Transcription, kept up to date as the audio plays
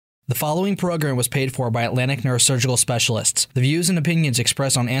The following program was paid for by Atlantic Neurosurgical Specialists. The views and opinions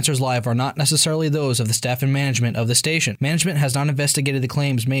expressed on Answers Live are not necessarily those of the staff and management of the station. Management has not investigated the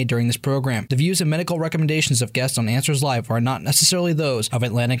claims made during this program. The views and medical recommendations of guests on Answers Live are not necessarily those of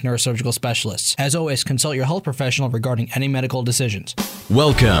Atlantic Neurosurgical Specialists. As always, consult your health professional regarding any medical decisions.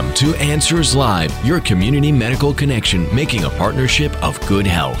 Welcome to Answers Live, your community medical connection, making a partnership of good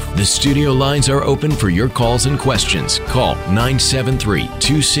health. The studio lines are open for your calls and questions. Call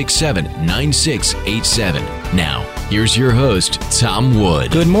 973-267-9687. Now, here's your host, Tom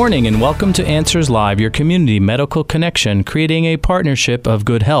Wood. Good morning and welcome to Answers Live, your community medical connection, creating a partnership of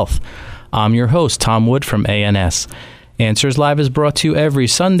good health. I'm your host, Tom Wood from ANS. Answers Live is brought to you every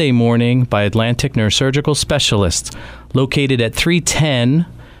Sunday morning by Atlantic Neurosurgical Specialists, located at 310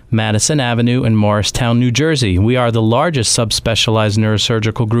 Madison Avenue in Morristown, New Jersey. We are the largest subspecialized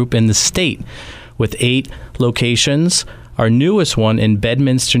neurosurgical group in the state, with 8 locations. Our newest one in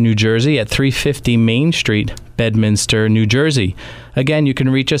Bedminster, New Jersey at 350 Main Street, Bedminster, New Jersey. Again, you can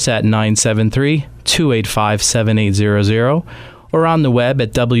reach us at 973-285-7800 or on the web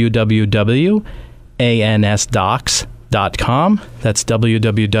at www.ansdocs.com. That's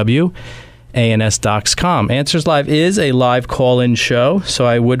www.ansdocs.com. Answers Live is a live call-in show, so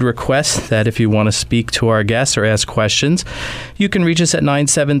I would request that if you want to speak to our guests or ask questions, you can reach us at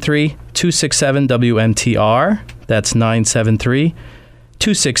 973-267-WMTR. That's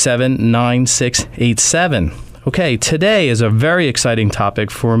 973-267-9687. Okay, today is a very exciting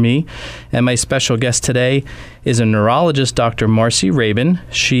topic for me, and my special guest today is a neurologist, Dr. Marcy Rabin.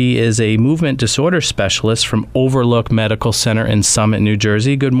 She is a movement disorder specialist from Overlook Medical Center in Summit, New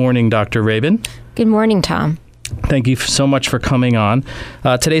Jersey. Good morning, Dr. Rabin. Good morning, Tom. Thank you so much for coming on.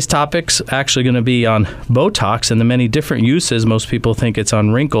 Today's topic's actually going to be on Botox and the many different uses. Most people think it's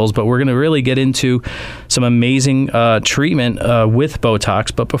on wrinkles, but we're going to really get into some amazing treatment with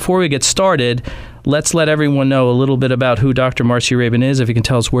Botox. But before we get started, let's let everyone know a little bit about who Dr. Marcy Rabin is. If you can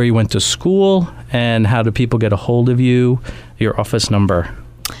tell us where you went to school and how do people get a hold of you, your office number.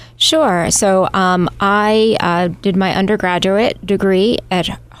 Sure. So I did my undergraduate degree at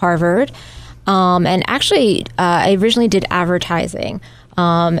Harvard. And actually, I originally did advertising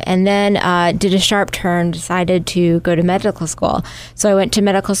and then did a sharp turn, decided to go to medical school. So I went to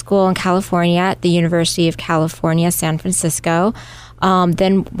medical school in California at the University of California, San Francisco,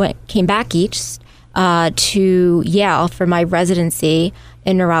 then came back east to Yale for my residency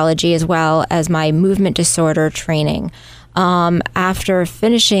in neurology as well as my movement disorder training. After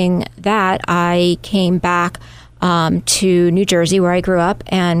finishing that, I came back to New Jersey, where I grew up,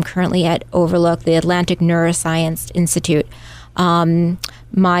 and currently at Overlook, the Atlantic Neuroscience Institute.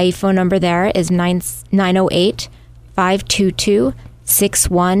 My phone number there is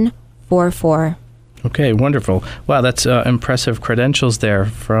 908-522-6144. Okay, wonderful. Wow, that's impressive credentials there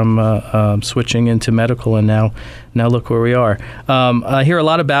from switching into medical, and now look where we are. I hear a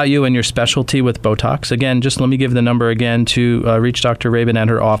lot about you and your specialty with Botox. Again, just let me give the number again to reach Dr. Rabin at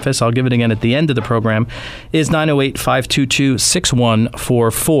her office. I'll give it again at the end of the program, is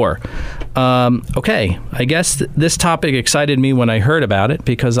 908-522-6144. Okay, I guess this topic excited me when I heard about it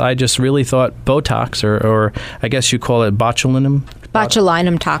because I just really thought Botox, or I guess you call it botulinum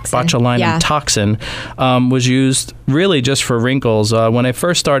toxin was used really just for wrinkles. When I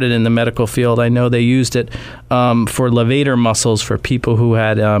first started in the medical field, I know they used it for levator muscles for people who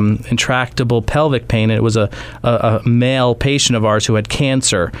had intractable pelvic pain. It was a male patient of ours who had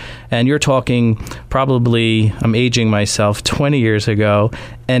cancer. And you're talking probably, I'm aging myself, 20 years ago.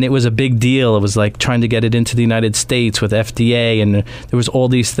 And it was a big deal. It was like trying to get it into the United States with FDA, and there was all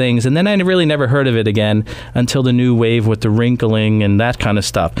these things. And then I really never heard of it again until the new wave with the wrinkling and that kind of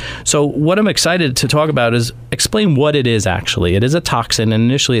stuff. So what I'm excited to talk about is explain what it is actually. It is a toxin, and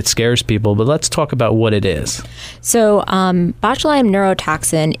initially it scares people, but let's talk about what it is. So botulinum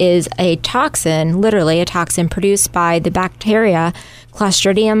neurotoxin is a toxin, literally a toxin produced by the bacteria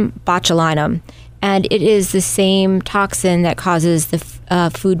Clostridium botulinum. And it is the same toxin that causes the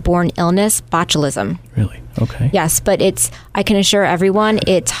foodborne illness, botulism. Really? Okay. Yes, but I can assure everyone,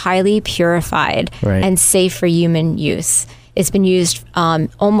 it's highly purified and safe for human use. It's been used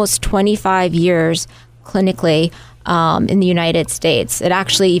almost 25 years clinically in the United States. It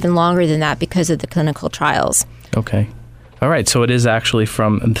actually even longer than that because of the clinical trials. Okay. All right, so it is actually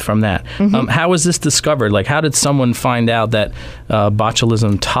from that. Mm-hmm. How was this discovered? Like, how did someone find out that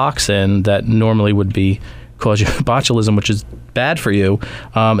botulism toxin that normally would cause you botulism, which is bad for you,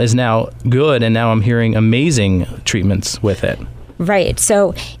 is now good, and now I'm hearing amazing treatments with it? Right.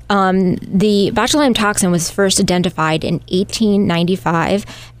 So the botulinum toxin was first identified in 1895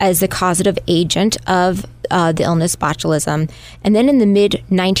 as the causative agent of the illness botulism. And then in the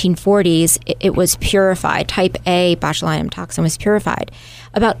mid-1940s, it was purified. Type A botulinum toxin was purified.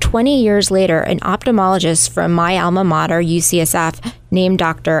 About 20 years later, an ophthalmologist from my alma mater, UCSF, named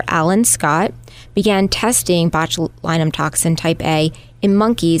Dr. Alan Scott, began testing botulinum toxin type A in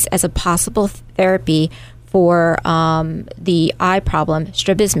monkeys as a possible therapy for the eye problem,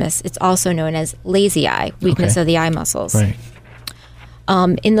 strabismus. It's also known as lazy eye, weakness of the eye muscles. Right.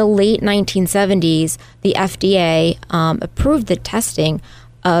 In the late 1970s, the FDA approved the testing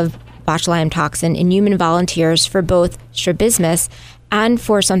of botulinum toxin in human volunteers for both strabismus and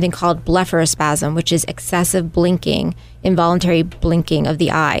for something called blepharospasm, which is excessive blinking, involuntary blinking of the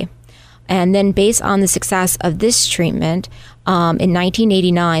eye. And then based on the success of this treatment, in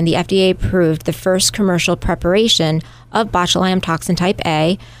 1989, the FDA approved the first commercial preparation of botulinum toxin type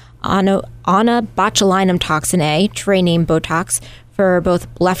A, botulinum toxin A, trade name Botox, for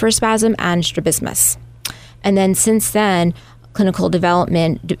both blepharospasm and strabismus. And then since then, clinical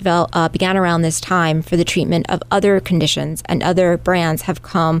development began around this time for the treatment of other conditions, and other brands have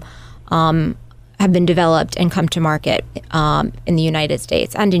been developed and come to market in the United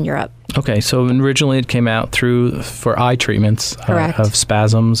States and in Europe. Okay, so originally it came out for eye treatments of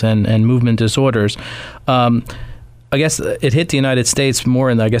spasms and movement disorders. I guess it hit the United States more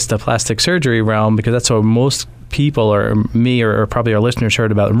in, the plastic surgery realm, because that's what most people, or me, or probably our listeners,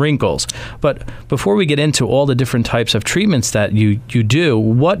 heard about wrinkles. But before we get into all the different types of treatments that you do,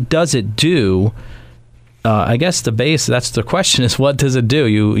 what does it do? I guess that's the question, is what does it do?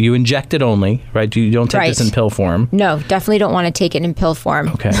 You inject it only, right? You don't take this in pill form. No, definitely don't want to take it in pill form.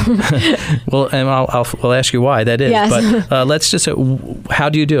 Okay. Well, and we'll ask you why that is. Yes. But let's just, how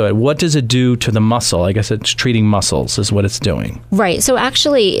do you do it? What does it do to the muscle? I guess it's treating muscles is what it's doing. Right. So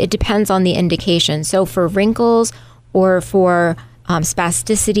actually, it depends on the indication. So for wrinkles, or for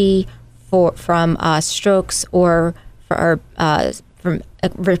spasticity, from strokes, or from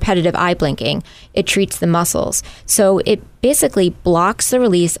repetitive eye blinking, it treats the muscles. So it basically blocks the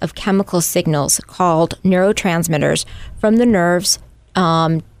release of chemical signals called neurotransmitters from the nerves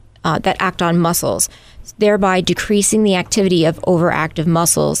that act on muscles, thereby decreasing the activity of overactive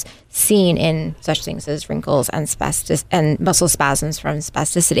muscles seen in such things as wrinkles and muscle spasms from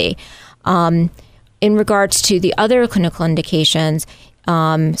spasticity. In regards to the other clinical indications,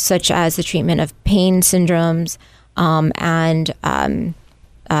 such as the treatment of pain syndromes, and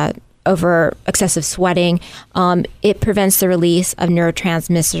over excessive sweating, it prevents the release of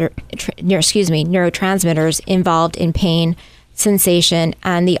neurotransmitters involved in pain, sensation,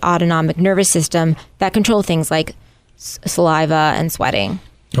 and the autonomic nervous system that control things like saliva and sweating.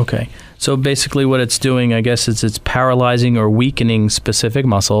 Okay. So basically what it's doing, I guess, is it's paralyzing or weakening specific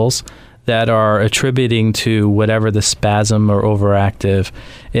muscles that are attributing to whatever the spasm or overactive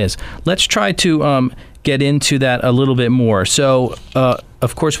is. Let's try to get into that a little bit more. So,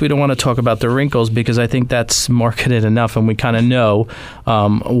 of course, we don't want to talk about the wrinkles, because I think that's marketed enough and we kind of know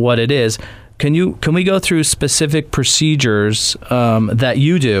what it is. Can we go through specific procedures that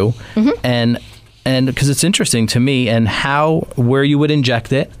you do, and because it's interesting to me, and where you would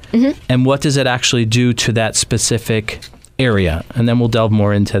inject it, and what does it actually do to that specific area, and then we'll delve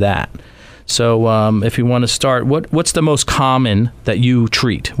more into that. So if you want to start, what's the most common that you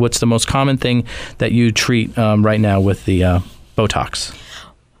treat? What's the most common thing that you treat right now with the Botox?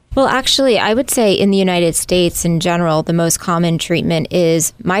 Well, actually, I would say in the United States in general, the most common treatment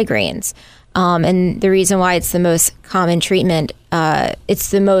is migraines. And the reason why it's the most common treatment, it's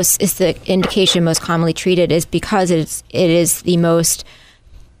the indication most commonly treated, is because it is the most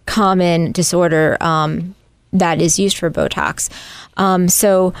common disorder that is used for Botox.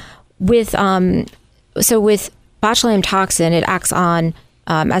 So with botulinum toxin, it acts on,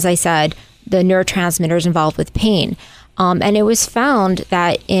 as I said, the neurotransmitters involved with pain. And it was found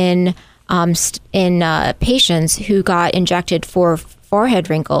that in patients who got injected for forehead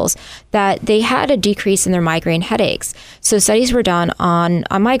wrinkles, that they had a decrease in their migraine headaches. So studies were done on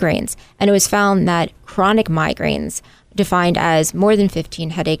migraines, and it was found that chronic migraines, defined as more than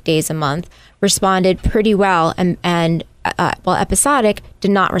 15 headache days a month, responded pretty well, and while episodic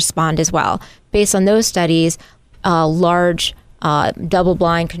did not respond as well. Based on those studies, large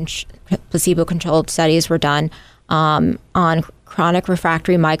double-blind placebo-controlled studies were done on chronic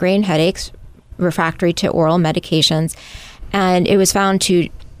refractory migraine headaches, refractory to oral medications, and it was found to,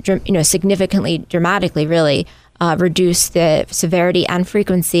 significantly, dramatically, really reduce the severity and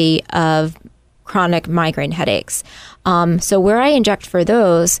frequency of chronic migraine headaches. So where I inject for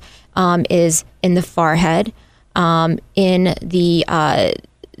those is in the forehead, in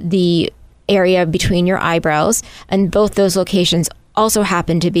the area between your eyebrows, and both those locations also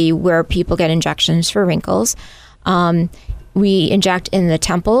happen to be where people get injections for wrinkles. We inject in the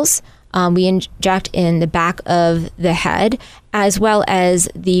temples. We inject in the back of the head, as well as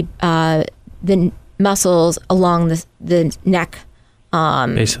the muscles along the neck.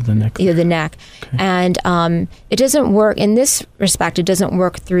 Base of the neck. Yeah, the neck. Okay. And it doesn't work, in this respect, it doesn't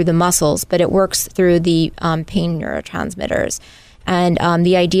work through the muscles, but it works through the pain neurotransmitters. And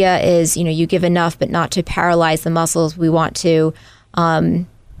the idea is, you give enough, but not to paralyze the muscles. We want to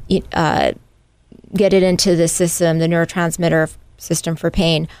get it into the system, the neurotransmitter system for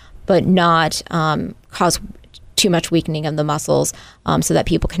pain, but not cause too much weakening of the muscles so that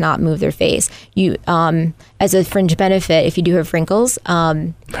people cannot move their face. You, as a fringe benefit, if you do have wrinkles,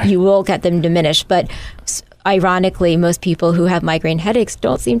 you will get them diminished. But ironically, most people who have migraine headaches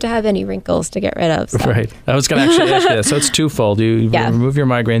don't seem to have any wrinkles to get rid of. So. Right. I was going to actually ask you that. So it's twofold. You remove your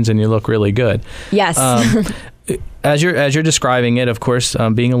migraines and you look really good. Yes. As you're describing it, of course,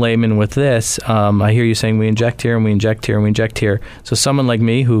 being a layman with this, I hear you saying we inject here and we inject here and we inject here. So someone like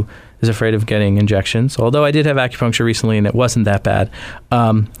me who is afraid of getting injections, although I did have acupuncture recently and it wasn't that bad,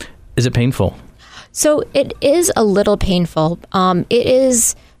 is it painful? So it is a little painful. It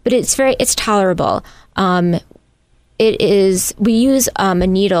is, but it's tolerable. It is. We use a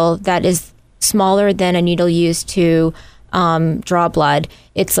needle that is smaller than a needle used to draw blood.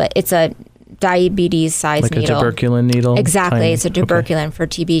 It's a diabetes size like needle. Like a tuberculin needle? Exactly. Tiny. It's a tuberculin for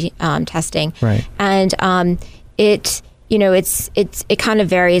TB testing. Right. And it kind of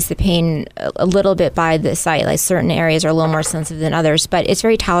varies the pain a little bit by the site. Like certain areas are a little more sensitive than others, but it's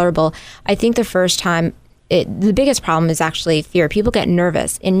very tolerable. I think the first time, the biggest problem is actually fear. People get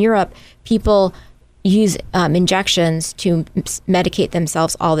nervous. In Europe, people use injections to medicate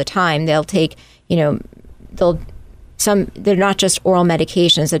themselves all the time. They'll take, they're not just oral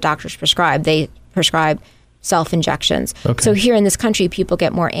medications that doctors prescribe. They prescribe self-injections. Okay. So here in this country, people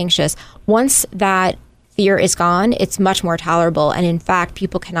get more anxious. Once that fear is gone, it's much more tolerable. And in fact,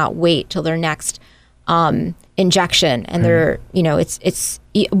 people cannot wait till their next injection. And they're,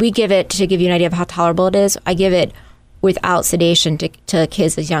 we give it, to give you an idea of how tolerable it is, I give it without sedation to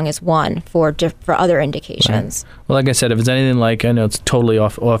kids as young as 1 for other indications. Right. Well, like I said, if it's anything like, I know it's totally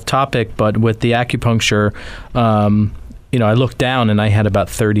off topic, but with the acupuncture, I looked down and I had about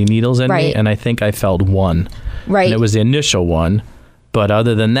 30 needles in me, and I think I felt 1. Right. And it was the initial one. But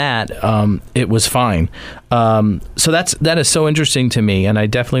other than that, it was fine. So that is so interesting to me, and I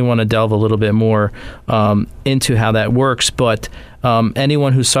definitely want to delve a little bit more into how that works. But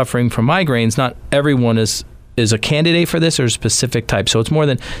anyone who's suffering from migraines, not everyone is a candidate for this or a specific type. So it's more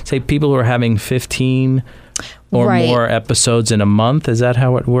than, say, people who are having 15 or more episodes in a month. Is that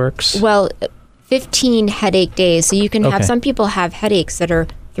how it works? Well, 15 headache days. So you can have, some people have headaches that are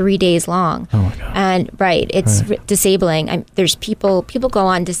 3 days long. Oh my God. And it's disabling. There's people go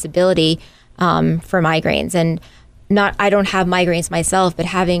on disability for migraines, and I don't have migraines myself, but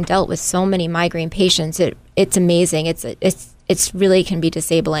having dealt with so many migraine patients, it's amazing. It's really can be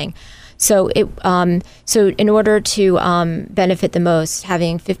disabling. So in order to benefit the most,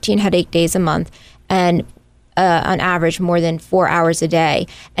 having 15 headache days a month and on average more than 4 hours a day,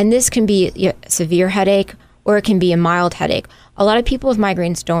 and this can be a severe headache or it can be a mild headache. A lot of people with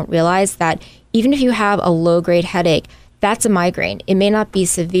migraines don't realize that even if you have a low-grade headache, that's a migraine. It may not be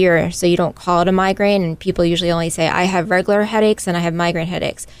severe, so you don't call it a migraine, and people usually only say, I have regular headaches and I have migraine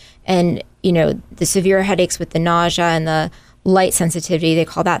headaches. And, the severe headaches with the nausea and the light sensitivity, they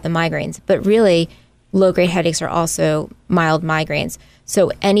call that the migraines. But really, low-grade headaches are also mild migraines.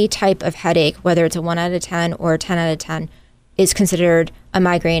 So any type of headache, whether it's a 1 out of 10 or a 10 out of 10, is considered a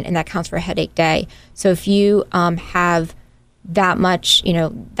migraine, and that counts for a headache day. So if you have that much,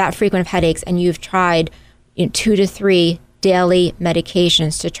 that frequent of headaches, and you've tried 2 to 3 daily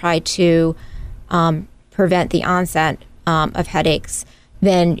medications to try to prevent the onset of headaches,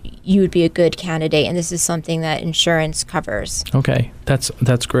 then you would be a good candidate. And this is something that insurance covers. Okay, that's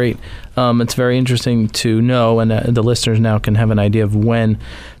great. It's very interesting to know, and the listeners now can have an idea of when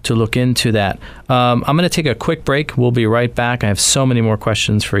to look into that. I'm going to take a quick break. We'll be right back. I have so many more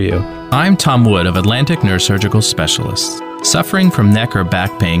questions for you. I'm Tom Wood of Atlantic Neurosurgical Specialists. Suffering from neck or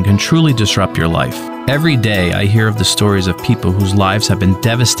back pain can truly disrupt your life. Every day I hear of the stories of people whose lives have been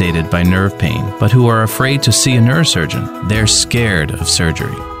devastated by nerve pain, but who are afraid to see a neurosurgeon. They're scared of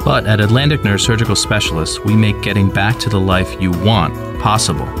surgery. But at Atlantic Neurosurgical Specialists, we make getting back to the life you want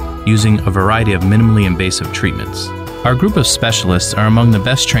possible using a variety of minimally invasive treatments. Our group of specialists are among the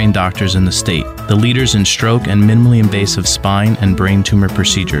best trained doctors in the state, the leaders in stroke and minimally invasive spine and brain tumor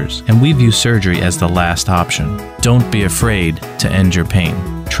procedures, and we view surgery as the last option. Don't be afraid to end your pain.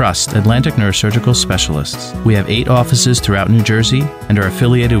 Trust Atlantic Neurosurgical Specialists. We have 8 offices throughout New Jersey and are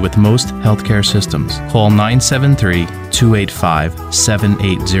affiliated with most healthcare systems. Call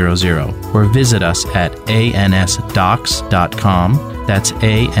 973-285-7800 or visit us at ansdocs.com. That's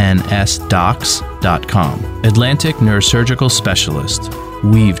ansdocs.com. Atlantic Neurosurgical Specialist.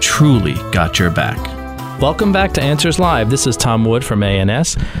 We've truly got your back. Welcome back to Answers Live. This is Tom Wood from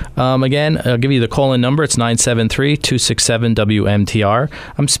ANS. Again, I'll give you the call-in number. It's 973-267-WMTR.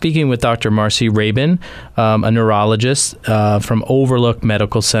 I'm speaking with Dr. Marcy Rabin, a neurologist from Overlook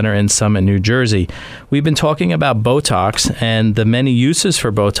Medical Center in Summit, New Jersey. We've been talking about Botox and the many uses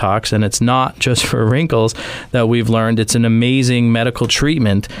for Botox, and it's not just for wrinkles that we've learned. It's an amazing medical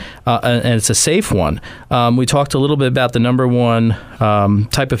treatment, and it's a safe one. We talked a little bit about the number one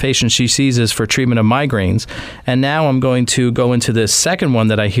type of patient she sees is for treatment of migraines. And now I'm going to go into the second one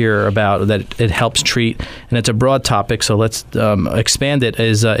that I hear about that it helps treat, and it's a broad topic, so let's expand it,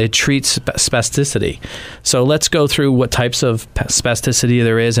 is it treats spasticity. So let's go through what types of spasticity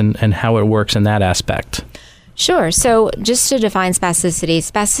there is and how it works in that aspect. Sure. So just to define spasticity,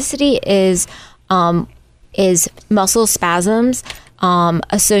 spasticity is muscle spasms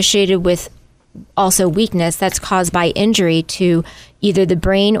associated with also weakness that's caused by injury to either the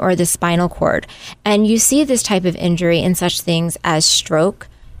brain or the spinal cord. And you see this type of injury in such things as stroke,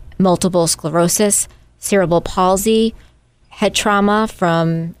 multiple sclerosis, cerebral palsy, head trauma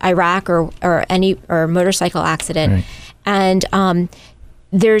from Iraq or motorcycle accident. Right. And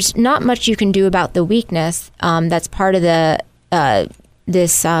there's not much you can do about the weakness that's part of the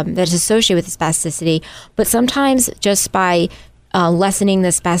that's associated with the spasticity, but sometimes just by lessening the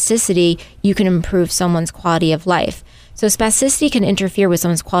spasticity, you can improve someone's quality of life. So spasticity can interfere with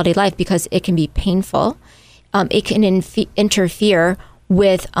someone's quality of life because it can be painful. It can interfere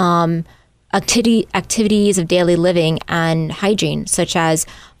with activities of daily living and hygiene, such as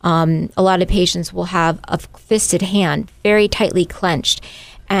a lot of patients will have a fisted hand, very tightly clenched,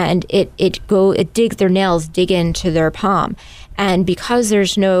 and their nails dig into their palm. And because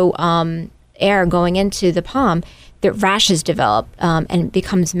there's no air going into the palm, the rashes develop and it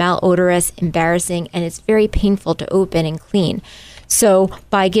becomes malodorous, embarrassing, and it's very painful to open and clean. So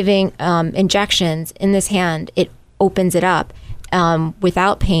by giving injections in this hand, it opens it up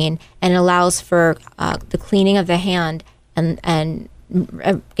without pain and allows for the cleaning of the hand and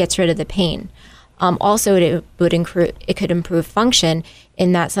gets rid of the pain. Also, it could improve function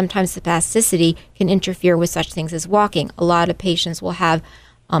in that sometimes the spasticity can interfere with such things as walking. A lot of patients will have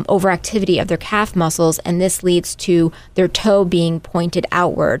overactivity of their calf muscles, and this leads to their toe being pointed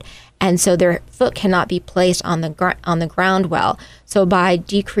outward, and so their foot cannot be placed on the ground well. So by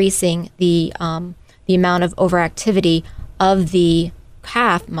decreasing the amount of overactivity of the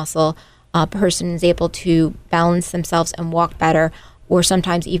calf muscle, a person is able to balance themselves and walk better, or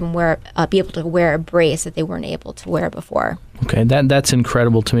sometimes even be able to wear a brace that they weren't able to wear before. Okay, that's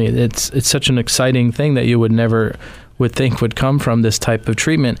incredible to me. It's such an exciting thing that you would think would come from this type of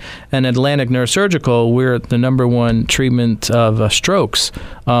treatment. And Atlantic Neurosurgical, we're the number one treatment of strokes,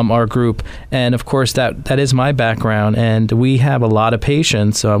 our group. And of course, that is my background. And we have a lot of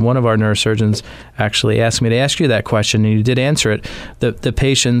patients. One of our neurosurgeons actually asked me to ask you that question, and you did answer it. The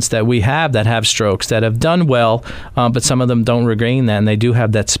patients that we have that have strokes that have done well, but some of them don't regain that, and they do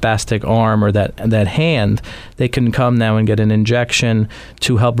have that spastic arm or that hand, they can come now and get an injection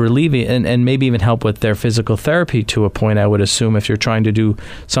to help relieve it and maybe even help with their physical therapy to a point, I would assume, if you're trying to do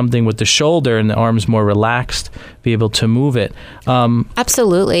something with the shoulder and the arm's more relaxed, be able to move it.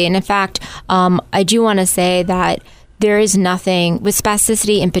 Absolutely. And in fact, I do want to say that there is nothing, with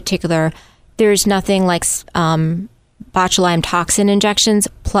spasticity in particular, there's nothing like botulinum toxin injections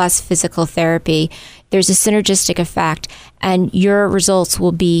plus physical therapy. There's a synergistic effect, and your results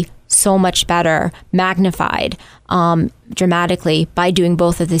will be so much better, magnified dramatically by doing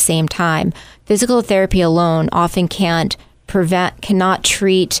both at the same time. Physical therapy alone often cannot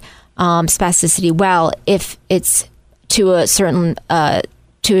treat spasticity well if it's to a certain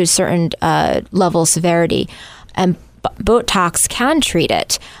level of severity. And Botox can treat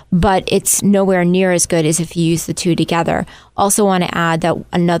it, but it's nowhere near as good as if you use the two together. Also want to add that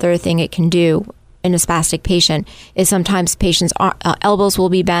another thing it can do in a spastic patient is sometimes patients' elbows will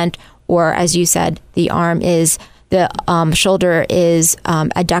be bent, or as you said, the arm is the shoulder is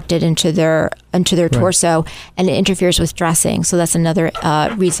adducted into their torso, and it interferes with dressing. So that's another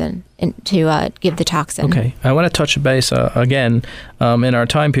reason to give the toxin. Okay. I want to touch base again in our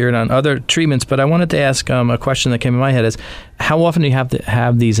time period on other treatments, but I wanted to ask a question that came in my head is, how often do you have to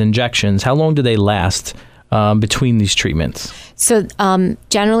have these injections? How long do they last between these treatments? So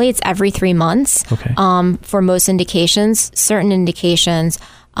generally it's every 3 months. Okay. For most indications. Certain indications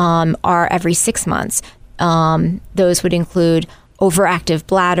are every 6 months. Those would include overactive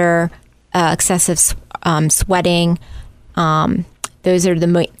bladder, excessive sweating. Those are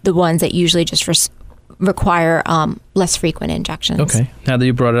the ones that usually just require less frequent injections. Okay. Now that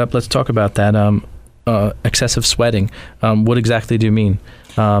you brought it up, let's talk about that. Excessive sweating. What exactly do you mean?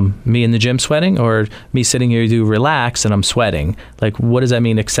 Me in the gym sweating, or me sitting here to relax and I'm sweating? Like, what does that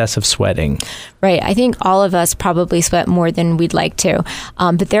mean, excessive sweating? Right. I think all of us probably sweat more than we'd like to.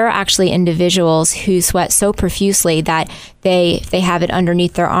 But there are actually individuals who sweat so profusely that they have it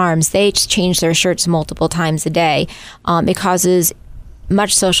underneath their arms. They change their shirts multiple times a day. It causes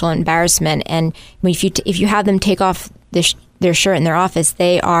much social embarrassment. And if you have them take off their shirt in their office,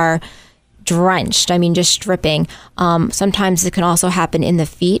 they are drenched. I mean, just dripping. Sometimes it can also happen in the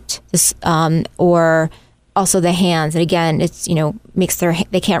feet, or also the hands. And again, it's makes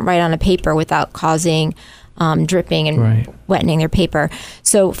they can't write on a paper without causing dripping and wetting their paper.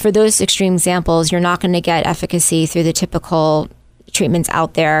 So for those extreme examples, you're not going to get efficacy through the typical treatments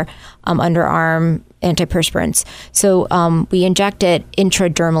out there, underarm antiperspirants. So we inject it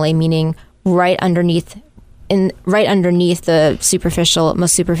intradermally, meaning right underneath the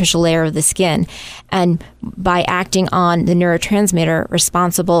most superficial layer of the skin. And by acting on the neurotransmitter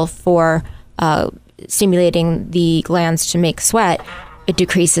responsible for stimulating the glands to make sweat, it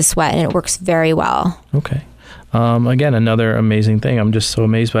decreases sweat, and it works very well. Okay. Again, another amazing thing. I'm just so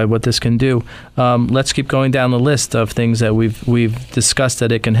amazed by what this can do. Let's keep going down the list of things that we've discussed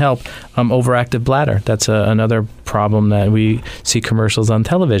that it can help. Overactive bladder. That's another problem that we see commercials on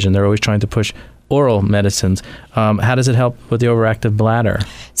television. They're always trying to push oral medicines. How does it help with the overactive bladder?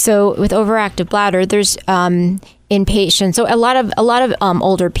 So with overactive bladder, there's in patients. So a lot of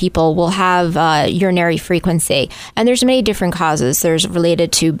older people will have urinary frequency, and there's many different causes. There's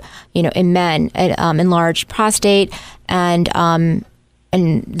related to in men enlarged prostate, and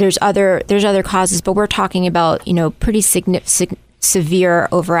there's other causes. But we're talking about pretty severe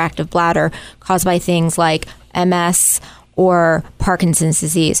overactive bladder caused by things like MS or Parkinson's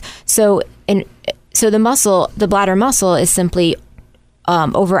disease. So the bladder muscle is simply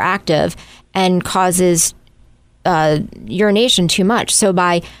overactive and causes urination too much. So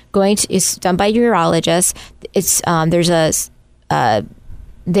by it's done by urologists. It's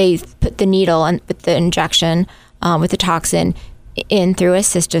they put the needle and put the injection with the toxin in through a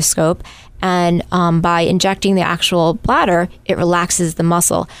cystoscope, and by injecting the actual bladder, it relaxes the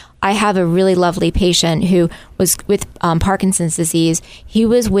muscle. I have a really lovely patient who was with Parkinson's disease. He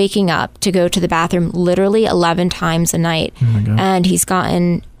was waking up to go to the bathroom literally 11 times a night. Oh my God. And he's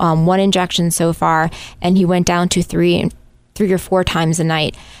gotten 1 injection so far, and he went down to 3 or 4 times a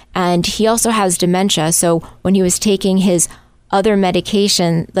night. And he also has dementia. So when he was taking his other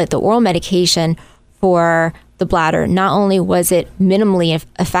medication, like the oral medication for the bladder, not only was it minimally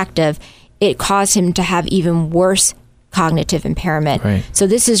effective, it caused him to have even worse cognitive impairment. Right. So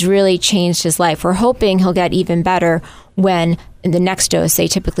this has really changed his life. We're hoping he'll get even better when in the next dose, they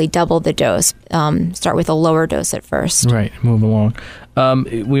typically double the dose, start with a lower dose at first. Right, move along.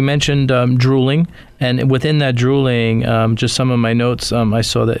 We mentioned drooling, and within that drooling, just some of my notes, I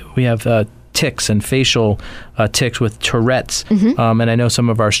saw that we have tics and facial tics with Tourette's. Mm-hmm. And I know some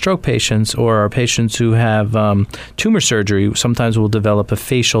of our stroke patients or our patients who have tumor surgery sometimes will develop a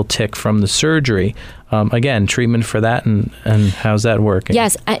facial tic from the surgery. Again, treatment for that, and how's that working?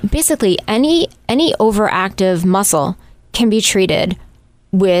 Yes, basically any overactive muscle can be treated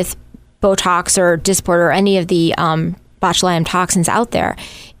with Botox or Dysport or any of the botulinum toxins out there.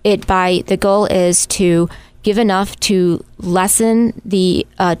 The goal is to give enough to lessen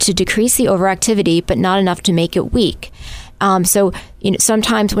to decrease the overactivity, but not enough to make it weak. So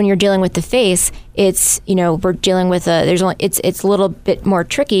sometimes when you're dealing with the face, it's we're dealing with it's a little bit more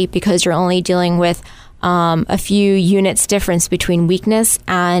tricky because you're only dealing with a few units difference between weakness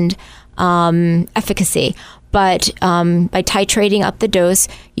and efficacy. But by titrating up the dose,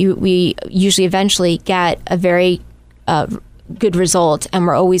 we usually eventually get a very good result, and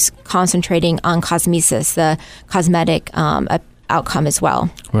we're always concentrating on cosmesis, the cosmetic outcome as well.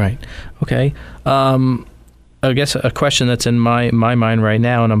 Right. Okay. I guess a question that's in my mind right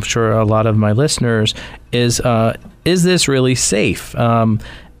now, and I'm sure a lot of my listeners, is this really safe?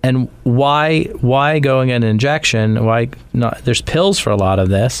 And why going an injection? Why not? There's pills for a lot of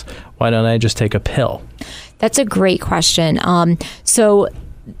this. Why don't I just take a pill? That's a great question. So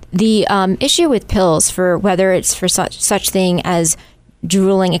the issue with pills, for whether it's for such thing as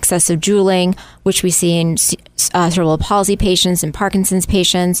drooling, excessive drooling, which we see in cerebral palsy patients and Parkinson's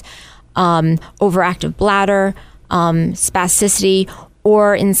patients, overactive bladder, spasticity,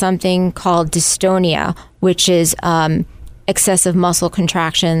 or in something called dystonia, which is excessive muscle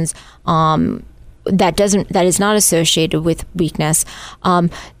contractions that is not associated with weakness.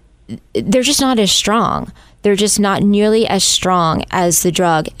 They're just not as strong. They're just not nearly as strong as the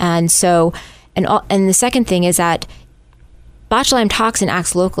drug. And so, and the second thing is that botulinum toxin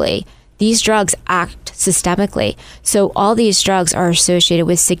acts locally. These drugs act systemically. So all these drugs are associated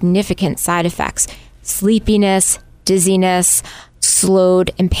with significant side effects: sleepiness, dizziness,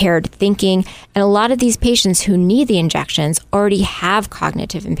 slowed, impaired thinking. And a lot of these patients who need the injections already have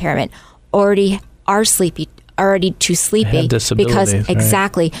cognitive impairment, already are sleepy, already too sleepy, because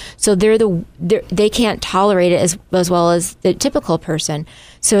exactly. Right. So they can't tolerate it as well as the typical person.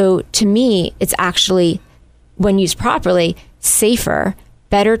 So to me, it's actually, when used properly, safer,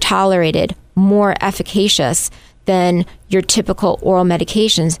 better tolerated, more efficacious than your typical oral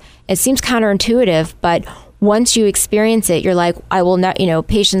medications. It seems counterintuitive, but once you experience it, you're like, I will not,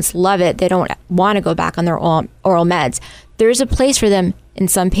 patients love it. They don't want to go back on their oral meds. There's a place for them in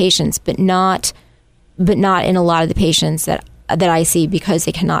some patients, but not in a lot of the patients that I see, because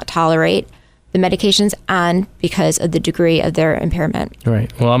they cannot tolerate the medications and because of the degree of their impairment.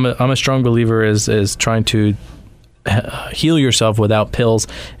 Right. Well, I'm a strong believer is trying to heal yourself without pills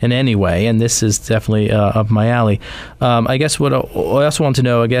in any way, and this is definitely up my alley. I guess what I also want to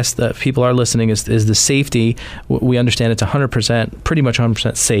know, I guess that people are listening, is the safety. We understand it's 100%, pretty much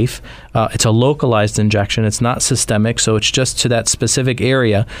 100% safe. It's a localized injection. It's not systemic, so it's just to that specific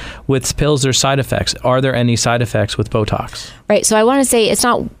area. With pills, there's side effects. Are there any side effects with Botox? Right. So I want to say it's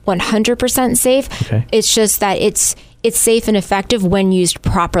not 100% safe. Okay. It's just that it's safe and effective when used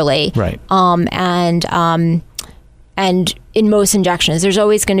properly. Right. And in most injections, there's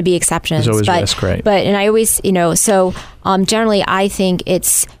always going to be exceptions. There's always risk, right? And I always, so generally, I think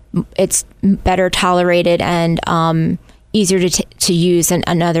it's better tolerated and easier to use than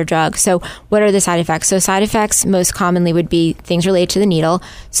another drug. So what are the side effects? So side effects most commonly would be things related to the needle.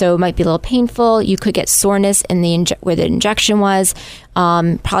 So it might be a little painful. You could get soreness in where the injection was.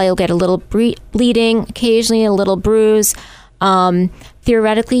 Probably you'll get a little bleeding, occasionally a little bruise.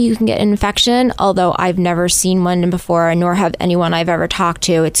 Theoretically, you can get an infection, although I've never seen one before, nor have anyone I've ever talked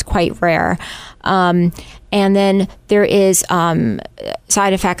to. It's quite rare. And then there is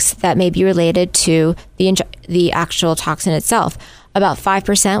side effects that may be related to the actual toxin itself. About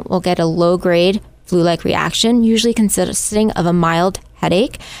 5% will get a low-grade flu-like reaction, usually consisting of a mild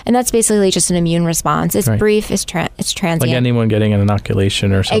headache, and that's basically just an immune response. It's brief, it's transient. Like anyone getting an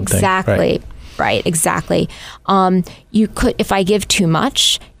inoculation or something. Exactly. Right, exactly. You could, if I give too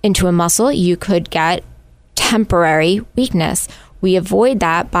much into a muscle, you could get temporary weakness. We avoid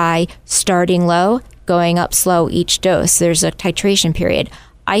that by starting low, going up slow each dose. There's a titration period.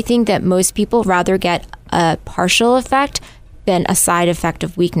 I think that most people rather get a partial effect than a side effect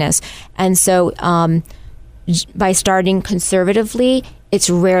of weakness. And so by starting conservatively,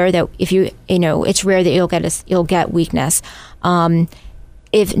 it's rare that you'll get weakness.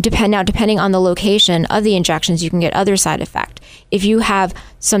 Depending on the location of the injections, you can get other side effect. If you have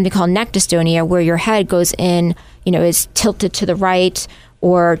something called neck dystonia, where your head goes in, is tilted to the right,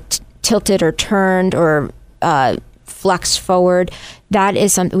 or tilted or turned or flexed forward, that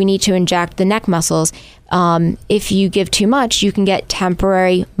is something we need to inject the neck muscles. If you give too much, you can get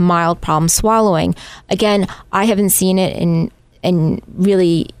temporary mild problem swallowing. Again, I haven't seen it in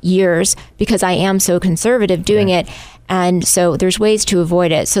really years because I am so conservative doing it. And so there's ways to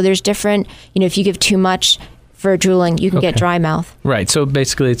avoid it. So there's different, if you give too much for drooling, you can get dry mouth. Right. So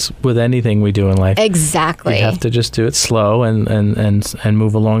basically it's with anything we do in life. Exactly. You have to just do it slow and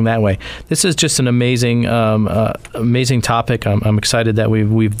move along that way. This is just an amazing topic. I'm excited that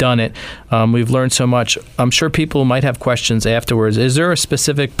we've done it. We've learned so much. I'm sure people might have questions afterwards. Is there a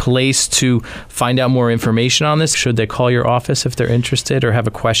specific place to find out more information on this? Should they call your office if they're interested, or have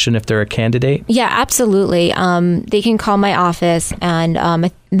a question if they're a candidate? Yeah, absolutely. They can call my office, and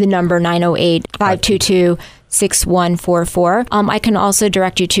the number 908-522-6144. I can also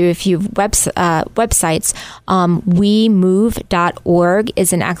direct you to a few websites. WeMove.org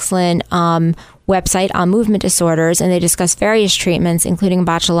is an excellent website on movement disorders, and they discuss various treatments, including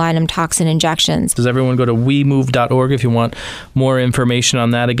botulinum toxin injections. Does everyone go to wemove.org if you want more information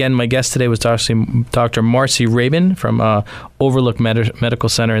on that? Again, my guest today was Dr. Marcy Rabin from Overlook Medical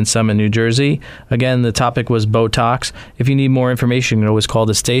Center in Summit, New Jersey. Again, the topic was Botox. If you need more information, you can always call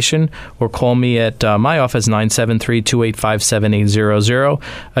the station or call me at my office, 973-285-7800.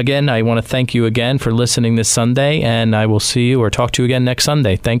 Again, I want to thank you again for listening this Sunday, and I will see you or talk to you again next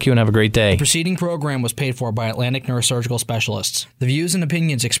Sunday. Thank you and have a great day. The preceding program was paid for by Atlantic Neurosurgical Specialists. The views and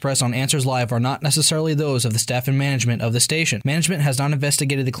opinions expressed on Answers Live are not necessarily those of the staff and management of the station. Management has not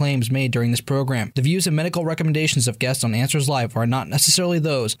investigated the claims made during this program. The views and medical recommendations of guests on Answers Live are not necessarily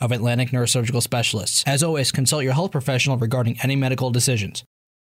those of Atlantic Neurosurgical Specialists. As always, consult your health professional regarding any medical decisions.